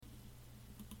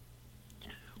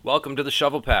Welcome to the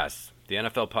Shovel Pass, the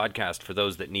NFL podcast for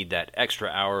those that need that extra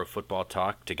hour of football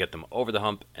talk to get them over the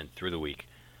hump and through the week.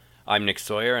 I'm Nick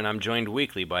Sawyer, and I'm joined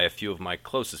weekly by a few of my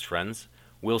closest friends,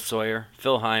 Will Sawyer,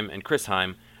 Phil Heim, and Chris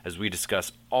Heim, as we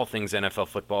discuss all things NFL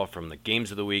football from the games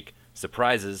of the week,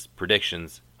 surprises,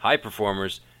 predictions, high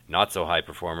performers, not so high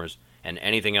performers, and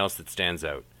anything else that stands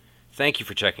out. Thank you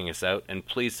for checking us out, and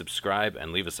please subscribe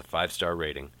and leave us a 5-star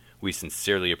rating. We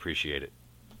sincerely appreciate it.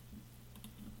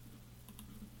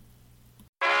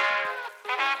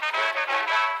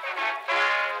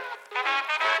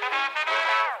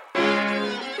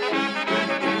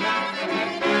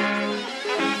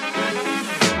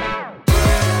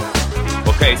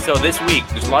 Okay, so this week,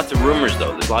 there's lots of rumors,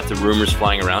 though. There's lots of rumors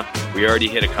flying around. We already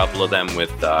hit a couple of them with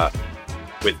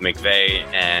McVay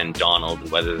and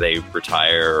Donald, whether they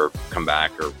retire or come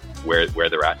back or where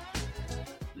they're at.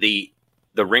 The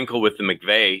wrinkle with the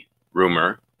McVay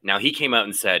rumor, now he came out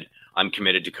and said, I'm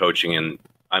committed to coaching and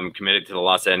I'm committed to the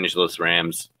Los Angeles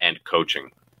Rams and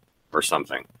coaching or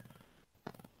something.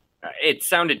 It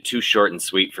sounded too short and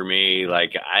sweet for me.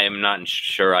 Like, I am not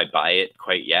sure I buy it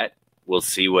quite yet. We'll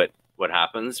see what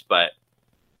happens, but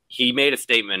he made a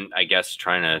statement, I guess,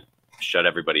 trying to shut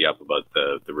everybody up about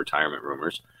the retirement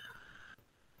rumors.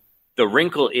 The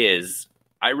wrinkle is,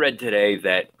 I read today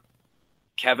that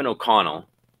Kevin O'Connell,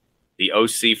 the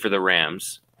OC for the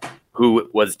Rams, who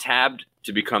was tabbed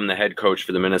to become the head coach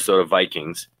for the Minnesota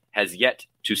Vikings, has yet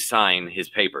to sign his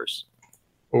papers.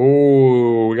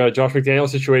 Oh, we got a Josh McDaniels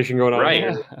situation going on.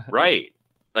 Right, right.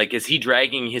 Like, is he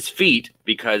dragging his feet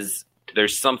because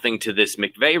there's something to this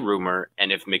McVay rumor,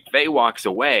 and if McVay walks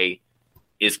away,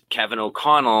 is Kevin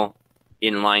O'Connell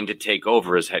in line to take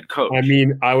over as head coach? I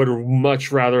mean, I would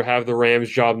much rather have the Rams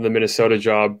job than the Minnesota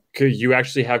job because you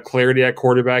actually have clarity at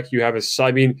quarterback. You have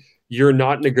you're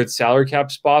not in a good salary cap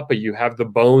spot, but you have the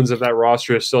bones of that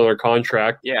roster is still their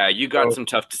contract. Yeah, you got some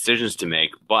tough decisions to make,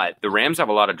 but the Rams have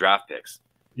a lot of draft picks.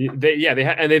 They've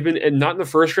been and not in the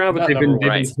first round, but they've been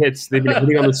hits. They've been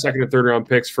hitting on the second and third round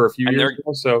picks for a few years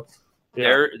now. So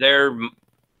their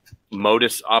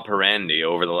modus operandi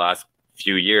over the last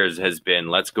few years has been,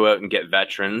 let's go out and get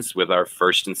veterans with our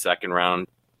first and second round,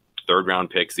 third round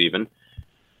picks even,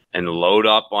 and load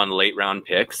up on late round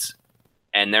picks.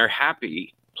 And they're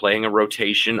happy playing a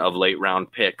rotation of late round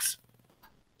picks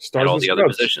at all the other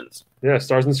positions. Yeah,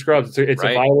 stars and scrubs. It's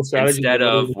a viable strategy. Instead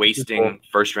of wasting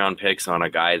first round picks on a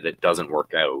guy that doesn't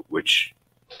work out, which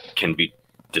can be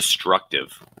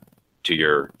destructive to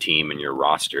your team and your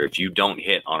roster. If you don't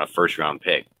hit on a first round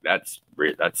pick, that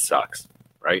sucks,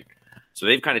 right? So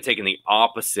they've kind of taken the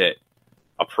opposite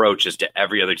approach as to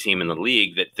every other team in the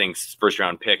league that thinks first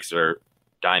round picks are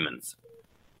diamonds.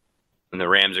 And the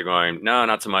Rams are going, no,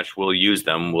 not so much. We'll use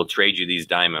them. We'll trade you these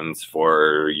diamonds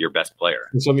for your best player.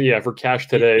 For cash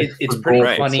today. It's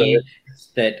pretty funny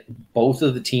that both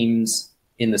of the teams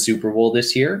in the Super Bowl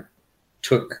this year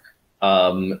took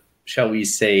shall we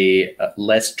say,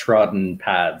 less trodden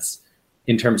paths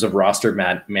in terms of roster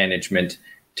management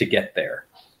to get there.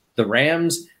 The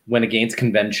Rams went against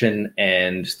convention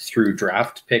and threw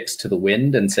draft picks to the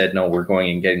wind and said, no, we're going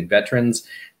and getting veterans.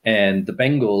 And the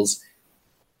Bengals,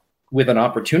 with an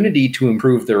opportunity to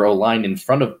improve their O-line in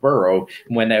front of Burrow,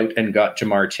 went out and got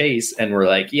Jamar Chase and were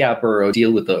like, yeah, Burrow,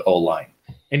 deal with the O-line.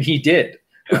 And he did,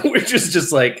 which is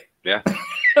just like... Yeah,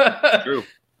 true.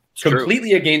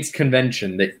 Completely against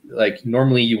convention that, like,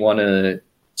 normally you want to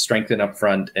strengthen up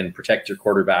front and protect your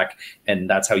quarterback, and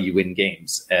that's how you win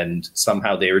games. And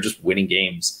somehow they were just winning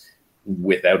games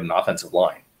without an offensive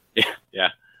line.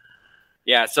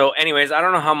 Yeah. So, anyways, I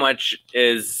don't know how much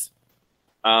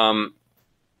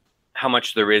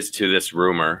there is to this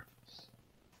rumor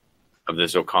of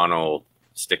this O'Connell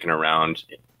sticking around.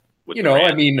 With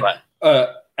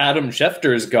Adam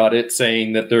Schefter's got it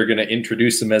saying that they're going to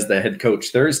introduce him as the head coach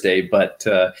Thursday, but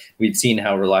we've seen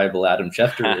how reliable Adam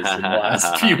Schefter is in the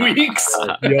last few weeks.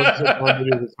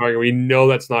 We know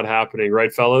that's not happening,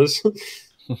 right, fellas?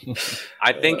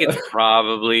 I think there's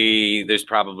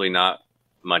probably not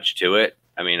much to it.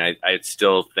 I mean, I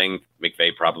still think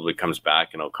McVay probably comes back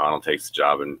and O'Connell takes the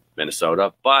job in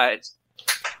Minnesota, but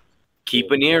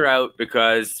keep an ear out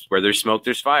because where there's smoke,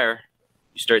 there's fire.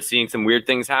 You start seeing some weird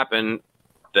things happen,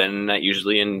 then that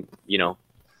usually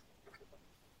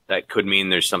that could mean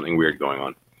there's something weird going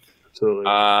on. Absolutely.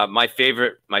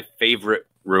 My favorite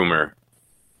rumor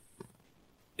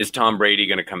is Tom Brady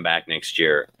going to come back next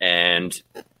year, and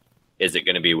is it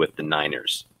going to be with the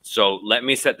Niners? So let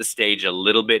me set the stage a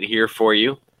little bit here for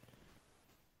you.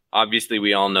 Obviously,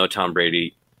 we all know Tom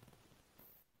Brady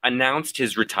announced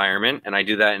his retirement, and I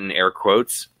do that in air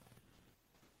quotes.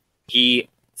 He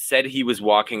said he was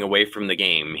walking away from the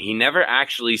game, he never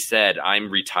actually said, I'm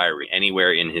retiring,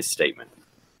 anywhere in his statement.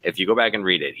 If you go back and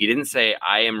read it, he didn't say,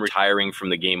 I am retiring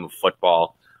from the game of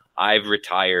football. I've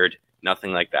retired.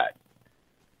 Nothing like that.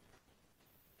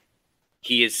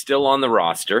 He is still on the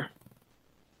roster.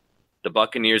 The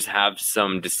Buccaneers have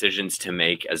some decisions to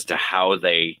make as to how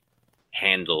they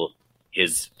handle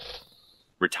his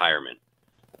retirement.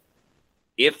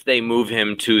 If they move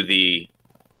him to the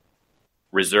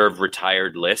reserve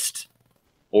retired list,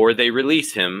 or they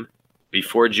release him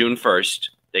before June 1st,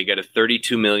 they get a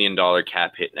 $32 million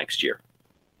cap hit next year.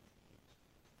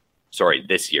 Sorry,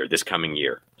 this coming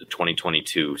year, the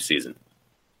 2022 season.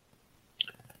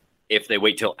 If they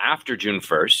wait till after June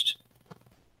 1st,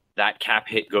 that cap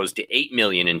hit goes to $8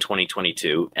 million in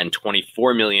 2022 and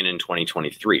 $24 million in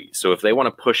 2023. So if they want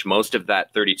to push most of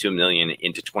that $32 million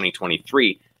into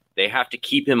 2023, they have to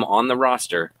keep him on the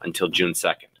roster until June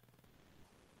 2nd.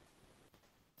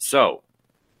 So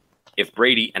if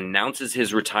Brady announces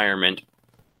his retirement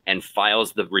and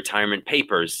files the retirement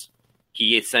papers,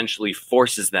 he essentially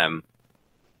forces them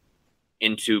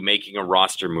into making a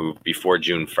roster move before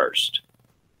June 1st.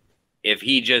 If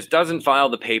he just doesn't file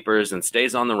the papers and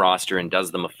stays on the roster and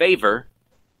does them a favor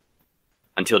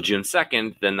until June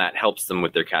 2nd, then that helps them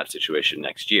with their cap situation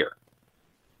next year.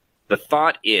 The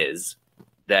thought is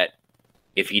that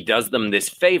if he does them this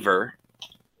favor,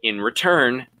 in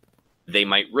return, they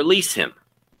might release him.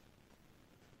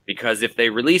 Because if they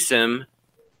release him,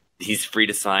 he's free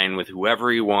to sign with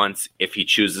whoever he wants if he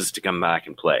chooses to come back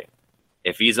and play.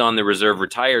 If he's on the reserve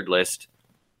retired list,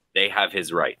 they have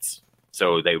his rights.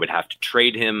 So they would have to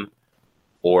trade him,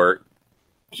 or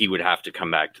he would have to come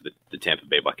back to the Tampa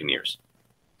Bay Buccaneers.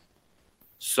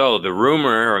 So the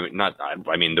rumor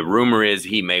is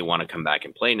he may want to come back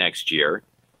and play next year.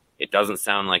 It doesn't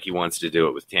sound like he wants to do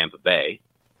it with Tampa Bay.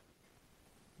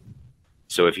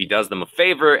 So if he does them a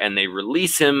favor and they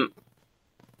release him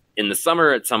in the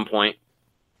summer at some point,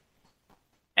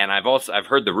 and I've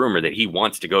heard the rumor that he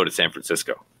wants to go to San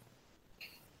Francisco.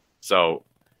 So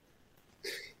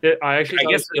I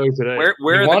guess today.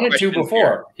 Where he wanted to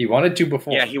before. He wanted to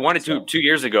before. Yeah, he wanted to 2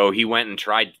 years ago. He went and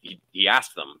tried. He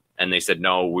asked them, and they said,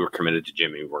 no, we're committed to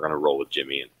Jimmy. We're going to roll with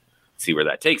Jimmy and see where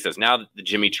that takes us. Now that the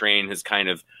Jimmy train has kind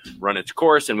of run its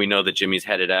course, and we know that Jimmy's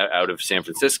headed out of San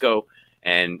Francisco,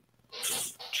 and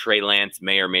Trey Lance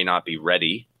may or may not be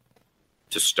ready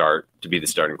to be the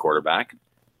starting quarterback.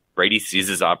 Brady sees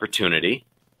his opportunity.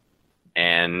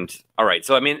 And, all right,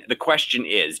 so, the question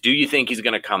is, do you think he's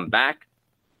going to come back?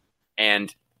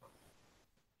 And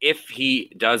if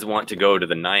he does want to go to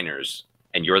the Niners,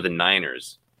 and you're the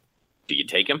Niners, do you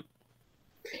take him?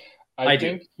 I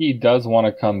think he does want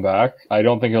to come back. I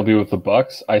don't think he'll be with the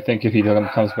Bucs. I think if he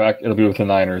comes back, it'll be with the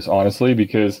Niners, honestly,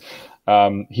 because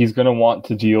he's going to want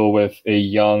to deal with a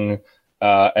young,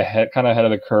 ahead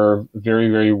of the curve, very,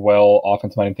 very well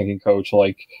offensive mind thinking coach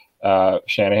like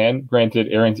Shanahan. Granted,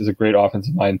 Arians is a great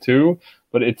offensive mind too,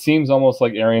 but it seems almost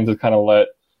like Arians has kind of let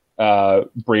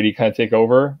Brady kind of take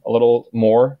over a little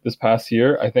more this past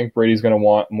year. I think Brady's going to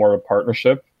want more of a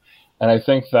partnership. And I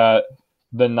think that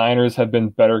the Niners have been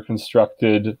better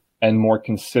constructed and more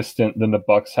consistent than the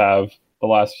Bucs have the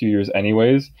last few years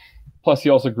anyways. Plus, he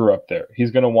also grew up there.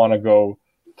 He's going to want to go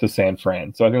to San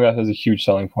Fran. So I think that has a huge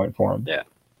selling point for him.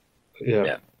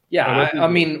 Yeah.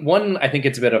 One, I think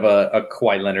it's a bit of a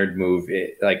Kawhi Leonard move.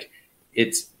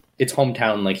 It's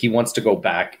hometown. Like, he wants to go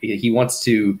back. He wants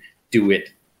to do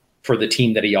it for the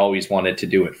team that he always wanted to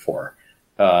do it for.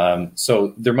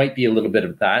 So there might be a little bit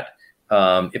of that.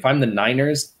 If I'm the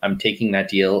Niners, I'm taking that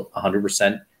deal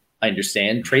 100%. I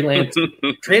understand. Trey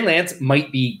Lance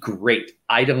might be great.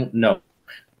 I don't know.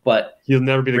 But he'll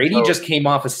never be. Brady just came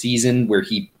off a season where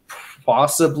he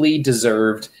possibly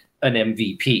deserved an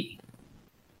MVP.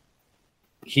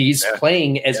 He's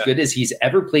playing as good as he's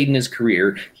ever played in his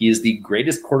career. He is the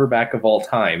greatest quarterback of all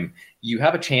time. You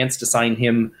have a chance to sign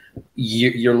him.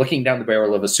 You're looking down the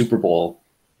barrel of a Super Bowl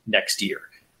next year.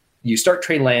 You start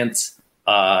Trey Lance.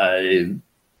 Who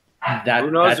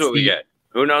knows what we get?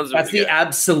 Who knows? That's the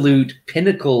absolute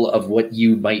pinnacle of what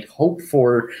you might hope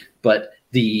for, but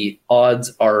the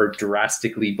odds are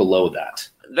drastically below that.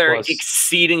 They're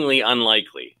exceedingly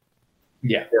unlikely.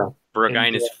 Yeah. For a guy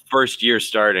in his first year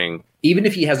starting. Even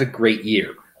if he has a great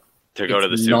year, to go to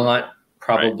the Super Bowl. Not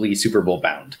probably Super Bowl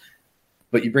bound.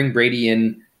 But you bring Brady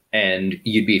in, and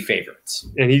you'd be favorites.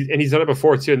 And he's done it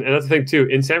before too. And that's the thing too.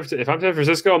 In San Francisco, if I'm San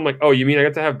Francisco, I'm like, oh, you mean I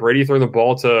got to have Brady throwing the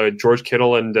ball to George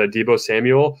Kittle and Deebo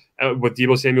Samuel, with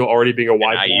Deebo Samuel already being a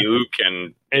wide Ayuk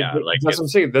and that's what I'm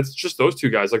saying. That's just those two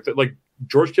guys. Like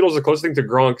George Kittle's the closest thing to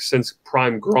Gronk since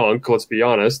prime Gronk. Let's be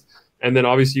honest. And then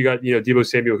obviously you got, Deebo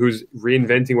Samuel, who's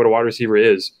reinventing what a wide receiver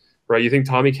is, right? You think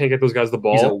Tommy can't get those guys the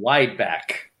ball? He's a wide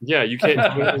back. Yeah, you can't.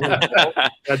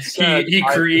 That's sad. He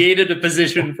created a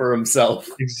position for himself.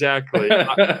 Exactly.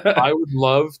 I would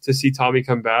love to see Tommy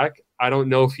come back. I don't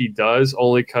know if he does,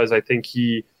 only because I think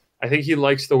he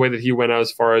likes the way that he went out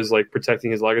as far as like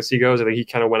protecting his legacy goes. I think he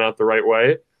kind of went out the right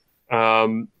way.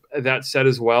 That said,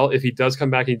 as well, if he does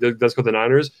come back, he does go to the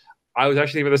Niners. I was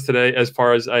actually thinking about this today as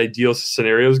far as ideal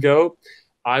scenarios go.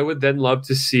 I would then love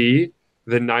to see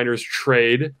the Niners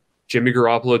trade Jimmy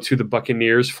Garoppolo to the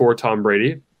Buccaneers for Tom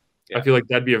Brady. Yeah. I feel like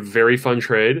that'd be a very fun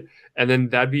trade. And then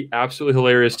that'd be absolutely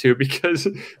hilarious too, because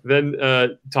then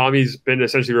Tommy's been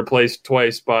essentially replaced three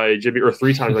times by Jimmy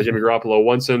Garoppolo.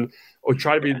 Once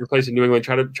try to be replaced in New England,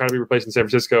 try to be replaced in San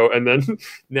Francisco, and then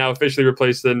now officially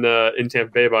replaced in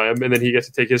Tampa Bay by him. And then he gets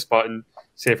to take his spot in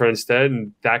San Fran instead.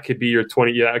 And that could be your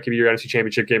that could be your NFC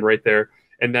Championship game right there.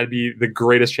 And that'd be the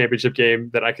greatest championship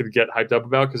game that I could get hyped up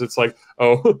about, because it's like,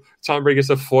 oh, Tom Brady gets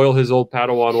to foil his old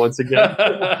Padawan once again.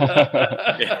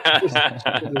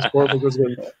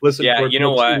 Listen, yeah, you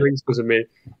know what? Because of me,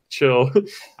 chill.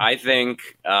 I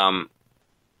think, I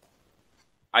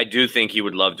do think he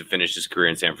would love to finish his career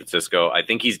in San Francisco. I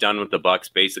think he's done with the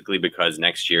Bucs basically because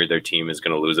next year their team is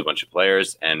going to lose a bunch of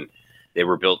players, and they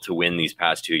were built to win these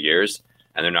past 2 years,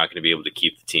 and they're not going to be able to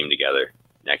keep the team together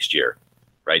next year.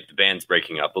 Right, the band's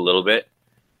breaking up a little bit,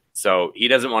 so he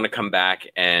doesn't want to come back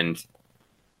and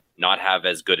not have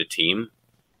as good a team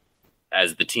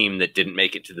as the team that didn't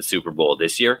make it to the Super Bowl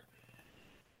this year.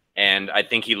 And I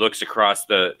think he looks across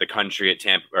the country at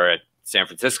Tampa or at San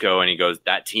Francisco, and he goes,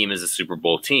 "That team is a Super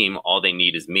Bowl team. All they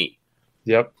need is me."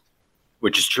 Yep,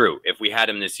 which is true. If we had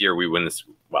him this year, we win this.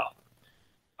 Well,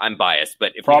 I'm biased,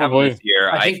 but if Probably. we have him this year,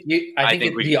 I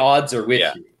think the odds are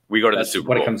with you. We go to That's the Super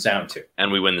Bowl. what it comes down to,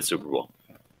 and we win the Super Bowl.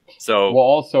 So, well,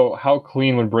 also, how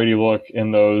clean would Brady look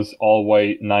in those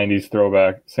all-white 90s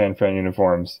throwback San Fran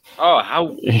uniforms? Oh,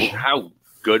 how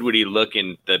good would he look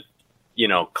in the,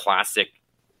 classic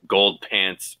gold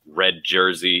pants, red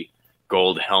jersey,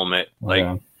 gold helmet?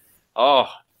 And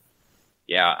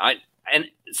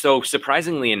so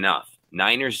surprisingly enough,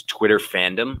 Niners Twitter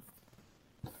fandom,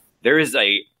 there is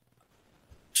a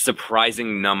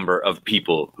surprising number of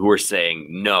people who are saying,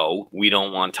 no, we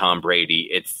don't want Tom Brady.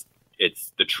 It's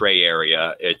the Trey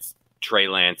area. It's Trey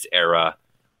Lance era.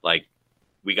 Like,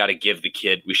 we got to give the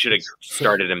kid. We should have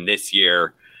started him this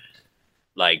year.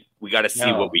 Like, we got to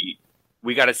see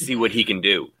we got to see what he can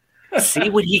do.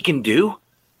 See what he can do?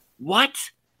 What?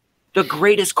 The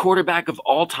greatest quarterback of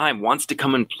all time wants to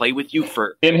come and play with you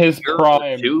for in his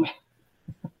prime.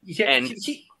 Yeah,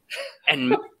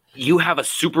 and you have a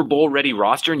Super Bowl ready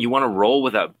roster, and you want to roll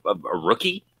with a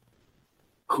rookie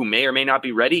who may or may not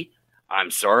be ready? I'm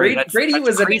sorry. Brady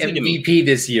was an MVP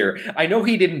this year. I know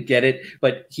he didn't get it,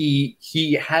 but he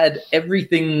had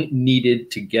everything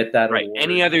needed to get that right. award.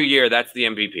 Any other year, that's the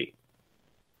MVP.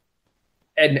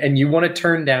 And you want to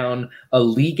turn down a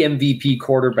league MVP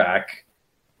quarterback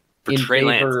for in Trey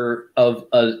favor Lance. Of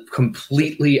a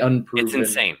completely unproven it's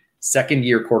insane.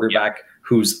 second-year quarterback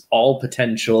who's all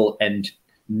potential and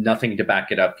nothing to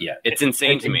back it up yet. It's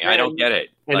insane to me. I don't get it.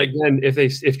 And again,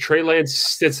 if Trey Lance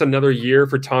sits another year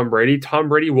for Tom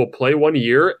Brady will play 1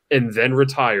 year and then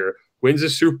retire, wins a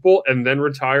Super Bowl and then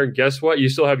retire. And guess what? You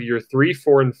still have year 3,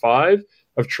 4, and 5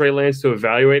 of Trey Lance to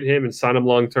evaluate him and sign him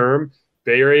long term.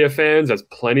 Bay Area fans, that's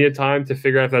plenty of time to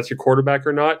figure out if that's your quarterback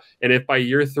or not. And if by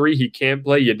year 3 he can't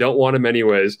play, you don't want him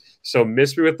anyways. So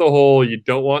miss me with the whole, you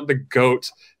don't want the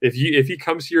GOAT. If he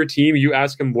comes to your team, you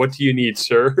ask him, what do you need,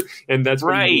 sir? And that's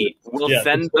right. We'll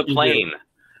send the plane.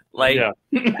 Like,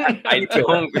 I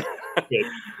don't.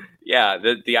 Yeah,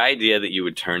 the idea that you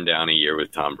would turn down a year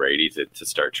with Tom Brady to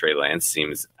start Trey Lance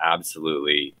seems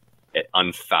absolutely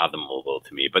unfathomable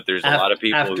to me. But there's a lot of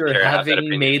people after who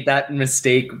having made that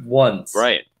mistake once.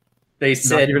 Right. They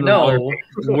said, no,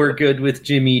 we're good with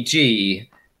Jimmy G.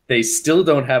 They still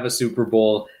don't have a Super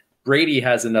Bowl. Brady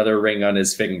has another ring on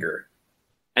his finger.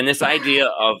 And this idea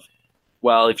of,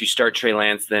 well, if you start Trey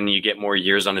Lance, then you get more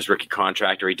years on his rookie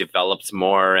contract, or he develops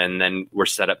more, and then we're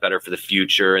set up better for the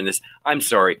future. And this, I'm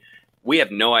sorry, we have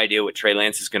no idea what Trey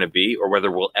Lance is going to be, or whether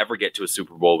we'll ever get to a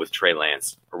Super Bowl with Trey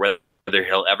Lance, or whether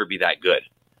he'll ever be that good.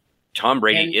 Tom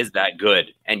Brady is that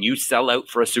good, and you sell out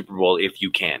for a Super Bowl if you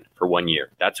can for 1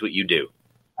 year. That's what you do.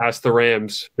 Ask the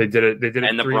Rams. They did it. They did it.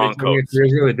 And the Broncos.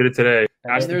 Years ago. They did it today.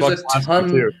 And there's a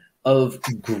ton of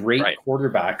great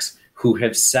quarterbacks who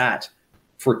have sat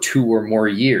for 2 or more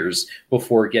years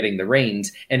before getting the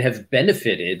reins and have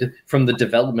benefited from the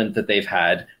development that they've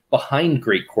had behind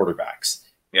great quarterbacks.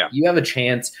 Yeah. You have a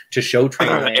chance to show Trey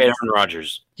Lance. Aaron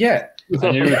Rodgers. Yeah.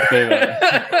 I knew you would say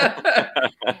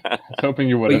that. I was hoping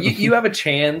you would. But you have a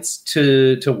chance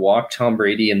to walk Tom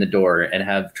Brady in the door and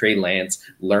have Trey Lance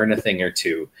learn a thing or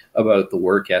two about the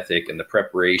work ethic and the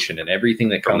preparation and everything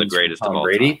that comes from Tom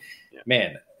Brady. Yeah.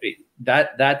 Man,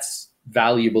 that's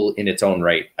valuable in its own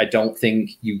right. I don't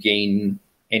think you gain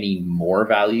any more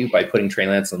value by putting Trey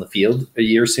Lance on the field a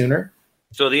year sooner.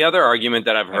 So the other argument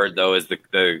that I've heard, though, is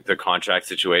the contract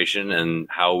situation and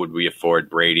how would we afford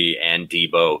Brady and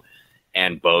Debo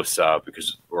and Bosa,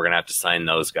 because we're going to have to sign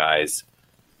those guys.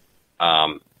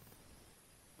 And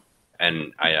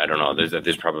I don't know.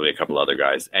 There's probably a couple other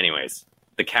guys. Anyways,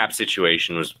 the cap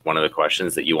situation was one of the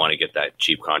questions that you want to get that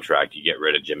cheap contract. You get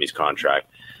rid of Jimmy's contract.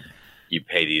 You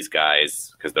pay these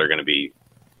guys because they're going to be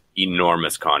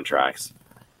enormous contracts.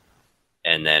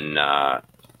 And then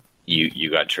you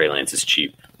got Trey Lance's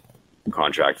cheap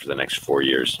contract for the next 4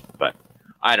 years. But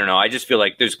I don't know. I just feel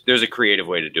like there's a creative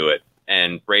way to do it.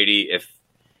 And Brady, if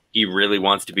he really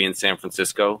wants to be in San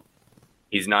Francisco,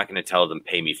 he's not going to tell them,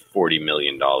 pay me $40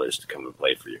 million to come and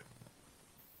play for you.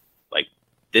 Like,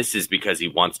 this is because he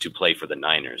wants to play for the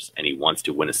Niners and he wants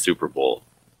to win a Super Bowl.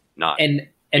 And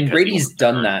Brady's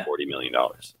done that. $40 million.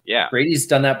 Yeah. Brady's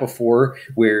done that before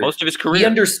where most of his career. He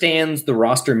understands the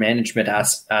roster management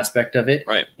aspect of it.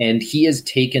 Right. And he has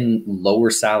taken lower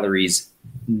salaries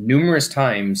numerous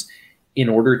times in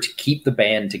order to keep the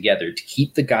band together, to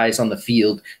keep the guys on the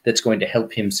field that's going to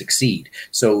help him succeed.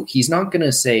 So he's not going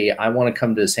to say, I want to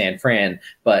come to San Fran,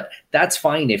 but that's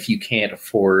fine if you can't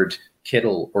afford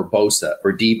Kittle or Bosa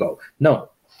or Debo. No,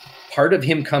 part of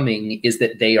him coming is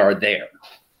that they are there.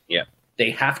 Yeah.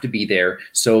 They have to be there.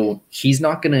 So he's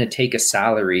not going to take a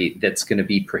salary that's going to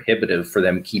be prohibitive for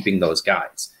them keeping those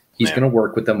guys. He's going to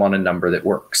work with them on a number that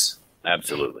works.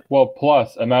 Absolutely. Well,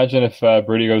 plus, imagine if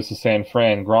Brady goes to San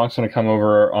Fran, Gronk's going to come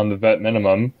over on the vet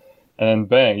minimum, and then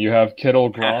bang, you have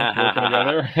Kittle, Gronk working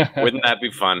together. Wouldn't that be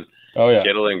fun? Oh, yeah.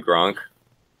 Kittle and Gronk.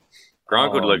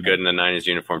 Gronk would look good in the Niners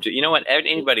uniform, too. You know what?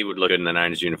 Anybody would look good in the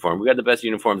Niners uniform. We got the best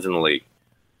uniforms in the league.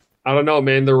 I don't know,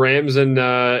 man. The Rams and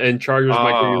Chargers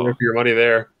might give you your money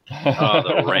there. Oh,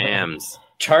 the Rams.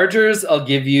 Chargers, I'll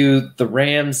give you. The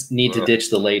Rams need to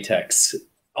ditch the latex.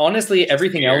 Honestly,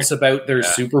 everything else about their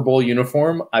Super Bowl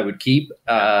uniform, I would keep.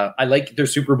 I like their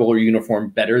Super Bowl uniform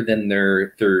better than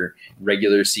their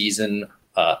regular season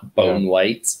bone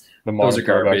whites. Those are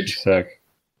garbage. Sick.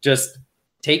 Just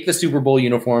take the Super Bowl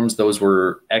uniforms. Those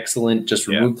were excellent. Just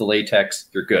remove the latex.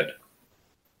 You're good.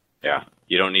 Yeah.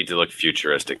 You don't need to look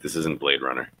futuristic. This isn't Blade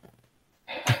Runner.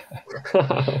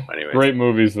 Anyways. Great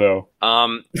movies, though.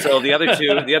 So the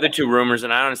other two rumors,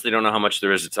 and I honestly don't know how much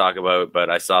there is to talk about, but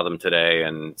I saw them today,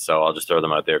 and so I'll just throw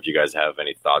them out there if you guys have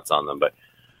any thoughts on them. But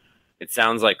it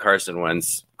sounds like Carson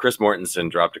Wentz, Chris Mortensen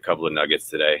dropped a couple of nuggets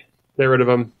today. Get rid of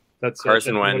him. That's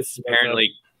Carson Wentz.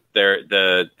 Apparently,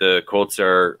 the Colts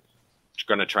are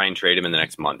going to try and trade him in the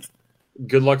next month.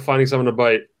 Good luck finding someone to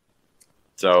bite.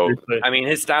 So, I mean,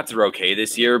 his stats are okay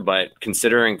this year, but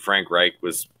considering Frank Reich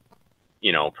was,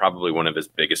 probably one of his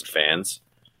biggest fans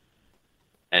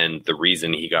and the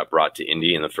reason he got brought to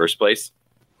Indy in the first place,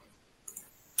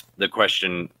 the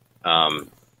question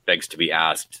begs to be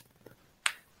asked,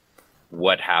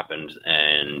 what happened?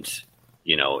 And,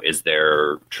 is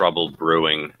there trouble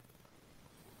brewing,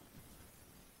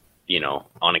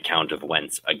 on account of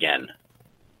Wentz again?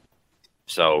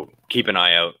 So keep an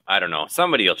eye out. I don't know.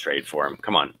 Somebody will trade for him.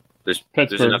 Come on. There's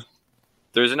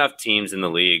enough teams in the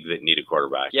league that need a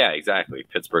quarterback. Yeah, exactly.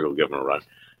 Pittsburgh will give him a run.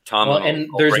 And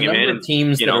there's a number of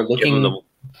teams that are looking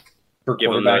for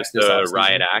quarterbacks. Give him the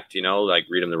riot act,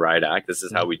 read him the riot act. This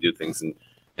is how we do things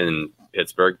in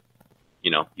Pittsburgh.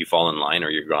 You fall in line or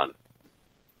you're gone.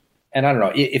 And I don't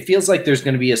know. It feels like there's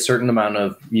going to be a certain amount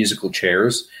of musical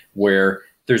chairs where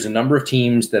there's a number of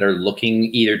teams that are looking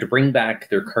either to bring back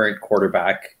their current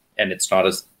quarterback and it's not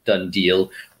a done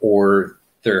deal, or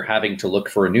they're having to look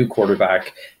for a new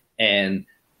quarterback and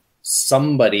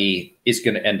somebody is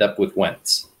going to end up with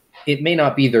Wentz. It may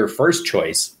not be their first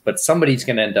choice, but somebody's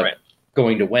going to end up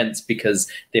going to Wentz because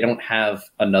they don't have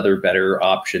another better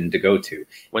option to go to.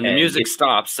 When the music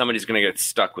stops, somebody's going to get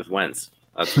stuck with Wentz.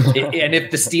 And if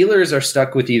the Steelers are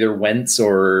stuck with either Wentz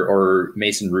or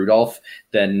Mason Rudolph,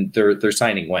 then they're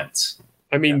signing Wentz.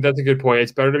 I mean, that's a good point.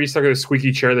 It's better to be stuck in a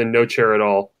squeaky chair than no chair at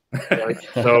all. So,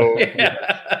 so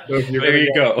there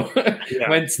you go.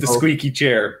 Wentz the squeaky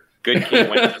chair. Good King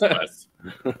Wentz.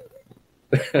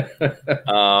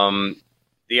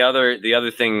 The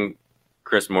other thing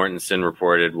Chris Mortensen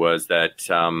reported was that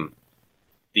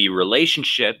the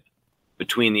relationship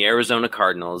between the Arizona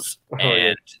Cardinals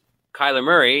and Kyler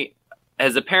Murray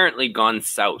has apparently gone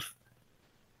south.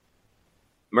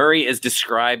 Murray is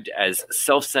described as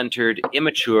self-centered,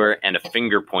 immature, and a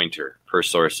finger pointer, per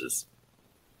sources.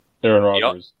 Aaron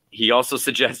Rodgers. He also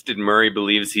suggested Murray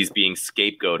believes he's being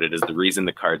scapegoated as the reason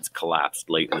the Cards collapsed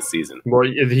late in the season. Well,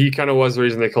 he kind of was the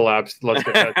reason they collapsed. Let's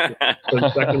get that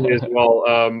secondly as well.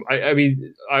 I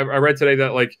mean, I read today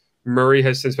that like Murray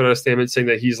has since put out a statement saying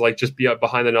that he's like just be up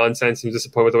behind the nonsense. He's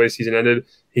disappointed with the way the season ended.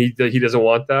 He doesn't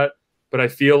want that. But I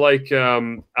feel like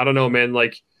I don't know, man.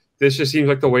 Like this just seems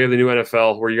like the way of the new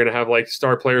NFL, where you're going to have like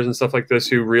star players and stuff like this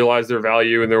who realize their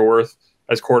value and their worth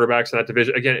as quarterbacks in that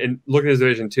division. Again, and look at his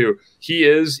division too. He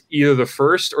is either the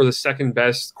first or the second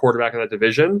best quarterback in that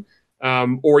division.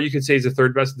 Or you could say he's the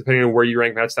third best, depending on where you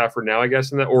rank Matt Stafford now, I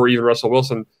guess, in that, or even Russell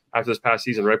Wilson after this past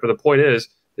season, right? But the point is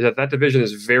that division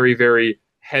is very, very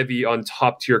heavy on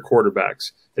top-tier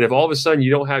quarterbacks. And if all of a sudden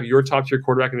you don't have your top-tier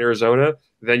quarterback in Arizona,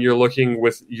 then you're looking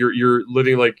with you're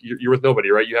living like you're with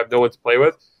nobody, right? You have no one to play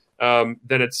with.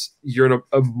 Then you're in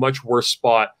a much worse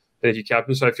spot than if you kept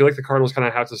him. So I feel like the Cardinals kind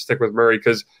of have to stick with Murray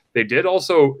because they did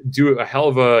also do a hell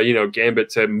of a gambit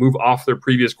to move off their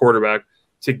previous quarterback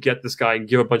to get this guy and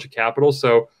give a bunch of capital.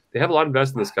 So they have a lot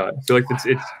invested in this guy. I feel like it's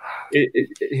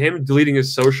him deleting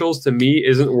his socials to me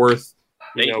isn't worth.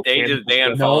 They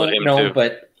unfollowed him too.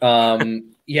 But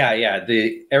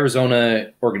the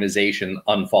Arizona organization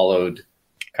unfollowed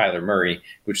Kyler Murray,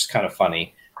 which is kind of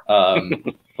funny.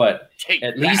 But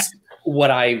at least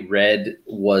what I read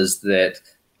was that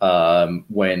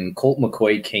when Colt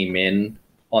McCoy came in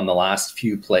on the last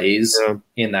few plays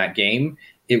in that game,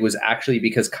 it was actually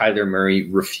because Kyler Murray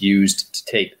refused to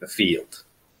take the field.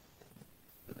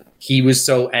 He was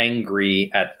so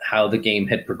angry at how the game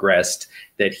had progressed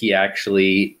that he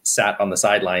actually sat on the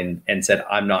sideline and said,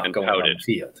 "I'm not going on the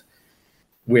field."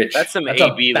 Which that's a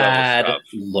bad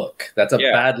look. That's a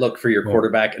bad look for your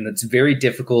quarterback, and it's very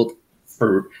difficult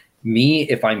for me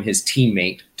if I'm his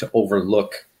teammate to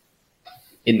overlook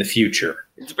in the future.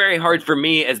 It's very hard for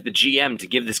me as the GM to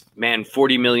give this man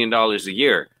 $40 million a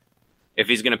year if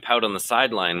he's going to pout on the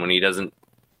sideline when he doesn't,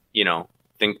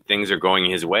 think things are going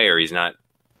his way or he's not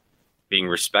being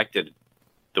respected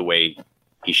the way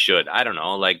he should. I don't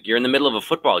know. Like, you're in the middle of a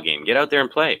football game. Get out there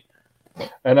and play.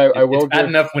 And I will it's bad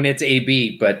enough when it's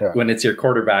AB, but when it's your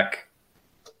quarterback,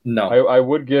 no. I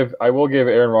will give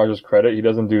Aaron Rodgers credit. He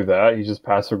doesn't do that. He's just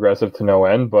passive aggressive to no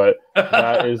end. But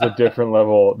that is a different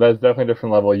level. That's definitely a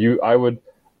different level.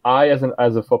 I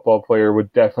as a football player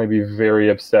would definitely be very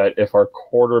upset if our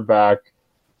quarterback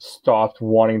stopped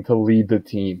wanting to lead the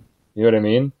team. You know what I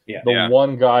mean? Yeah. The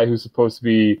one guy who's supposed to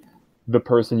be the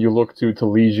person you look to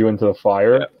lead you into the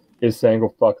fire is saying,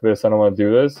 "Well, fuck this. I don't want to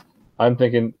do this." I'm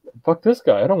thinking, fuck this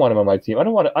guy. I don't want him on my team. I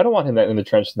don't want him in the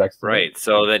trenches next to me. Right.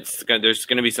 So there's going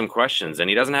to be some questions, and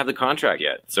he doesn't have the contract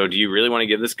yet. So do you really want to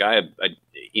give this guy a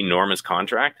enormous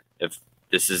contract? If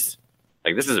this is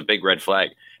a big red flag.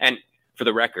 And for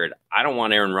the record, I don't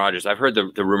want Aaron Rodgers. I've heard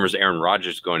the rumors of Aaron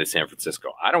Rodgers going to San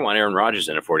Francisco. I don't want Aaron Rodgers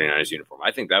in a 49ers uniform.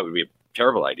 I think that would be a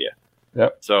terrible idea.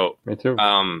 Yep. So me too.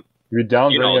 You're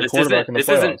downgrading a quarterback in the playoffs. This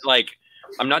isn't like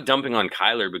I'm not dumping on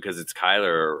Kyler because it's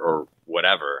Kyler or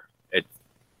whatever.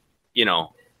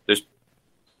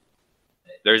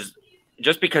 There's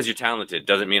just because you're talented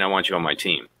doesn't mean I want you on my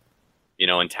team,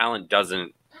 and talent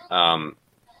doesn't,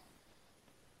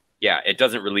 it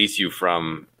doesn't release you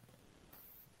from,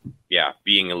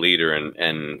 being a leader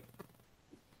and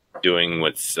doing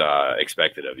what's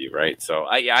expected of you. Right. So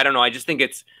I don't know. I just think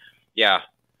it's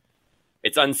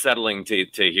unsettling to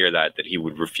hear that he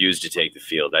would refuse to take the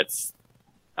field. That's,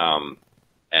 and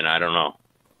I don't know.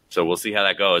 So we'll see how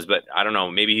that goes. But I don't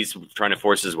know. Maybe he's trying to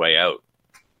force his way out.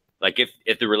 Like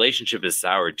if the relationship is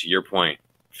soured, to your point,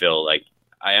 Phil, like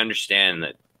I understand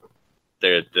that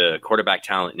the quarterback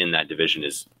talent in that division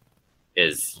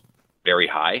is very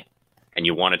high and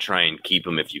you want to try and keep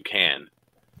him if you can.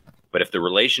 But if the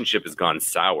relationship has gone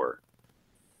sour,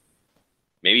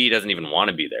 maybe he doesn't even want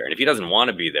to be there. And if he doesn't want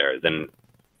to be there, then,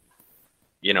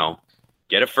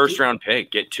 get a first-round pick,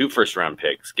 get 2 first-round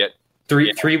picks, get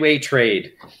three-way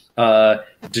trade.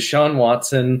 Deshaun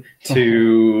Watson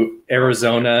to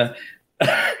Arizona,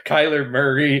 Kyler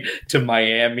Murray to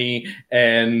Miami,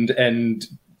 and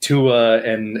Tua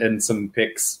and some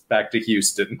picks back to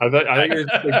Houston. I think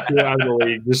it's like Tua out of the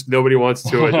league. Just nobody wants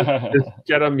Tua. Just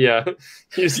get him. Yeah,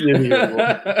 he's the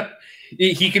idiot.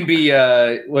 He can be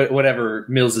whatever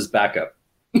Mills' backup.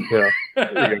 Yeah,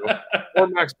 there you go. Or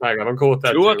Max backup. I'm cool with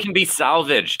that. Tua can be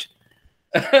salvaged.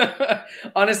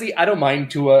 Honestly, I don't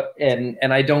mind Tua, and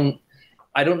I don't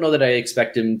know that I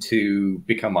expect him to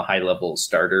become a high level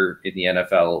starter in the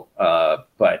NFL.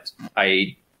 But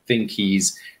I think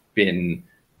he's been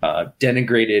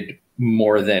denigrated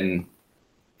more than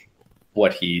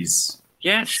what he's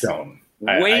Yes. shown.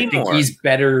 Way I think more. he's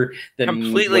better than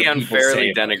Completely what people unfairly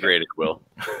say about denigrated, Will.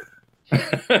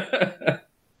 him.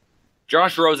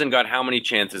 Josh Rosen got how many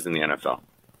chances in the NFL?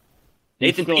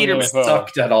 Nathan still in the Peterman NFL.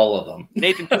 Sucked at all of them.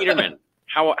 Nathan Peterman.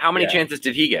 How many Yeah. chances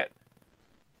did he get?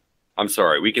 I'm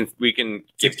sorry. We can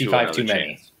give 65 Tua too another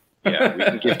many. chance. Yeah, we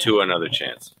can give Tua another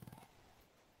chance.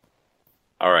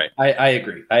 All right. I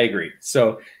agree.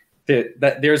 So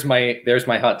there's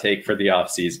my hot take for the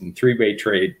offseason. 3-way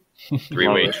trade.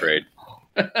 3-way trade.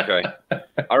 Okay.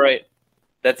 All right.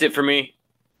 That's it for me.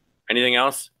 Anything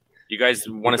else? You guys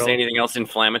want to say anything else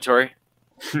inflammatory?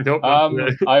 Nope.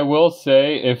 I will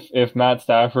say if Matt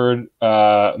Stafford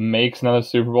makes another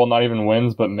Super Bowl, not even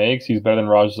wins, but makes, he's better than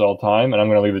Rodgers all time. And I'm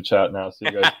going to leave the chat now. See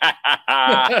you guys.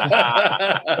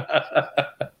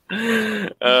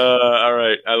 All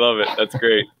right. I love it. That's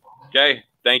great. Okay.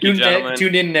 Thank you, gentlemen.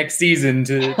 Tune in next season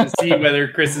to see whether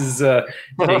Chris's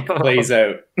take plays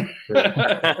out.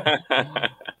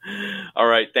 All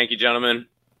right. Thank you, gentlemen.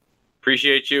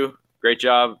 Appreciate you. Great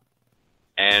job.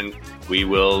 And we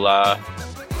will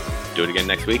do it again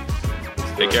next week.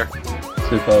 Take care.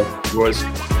 Super. Was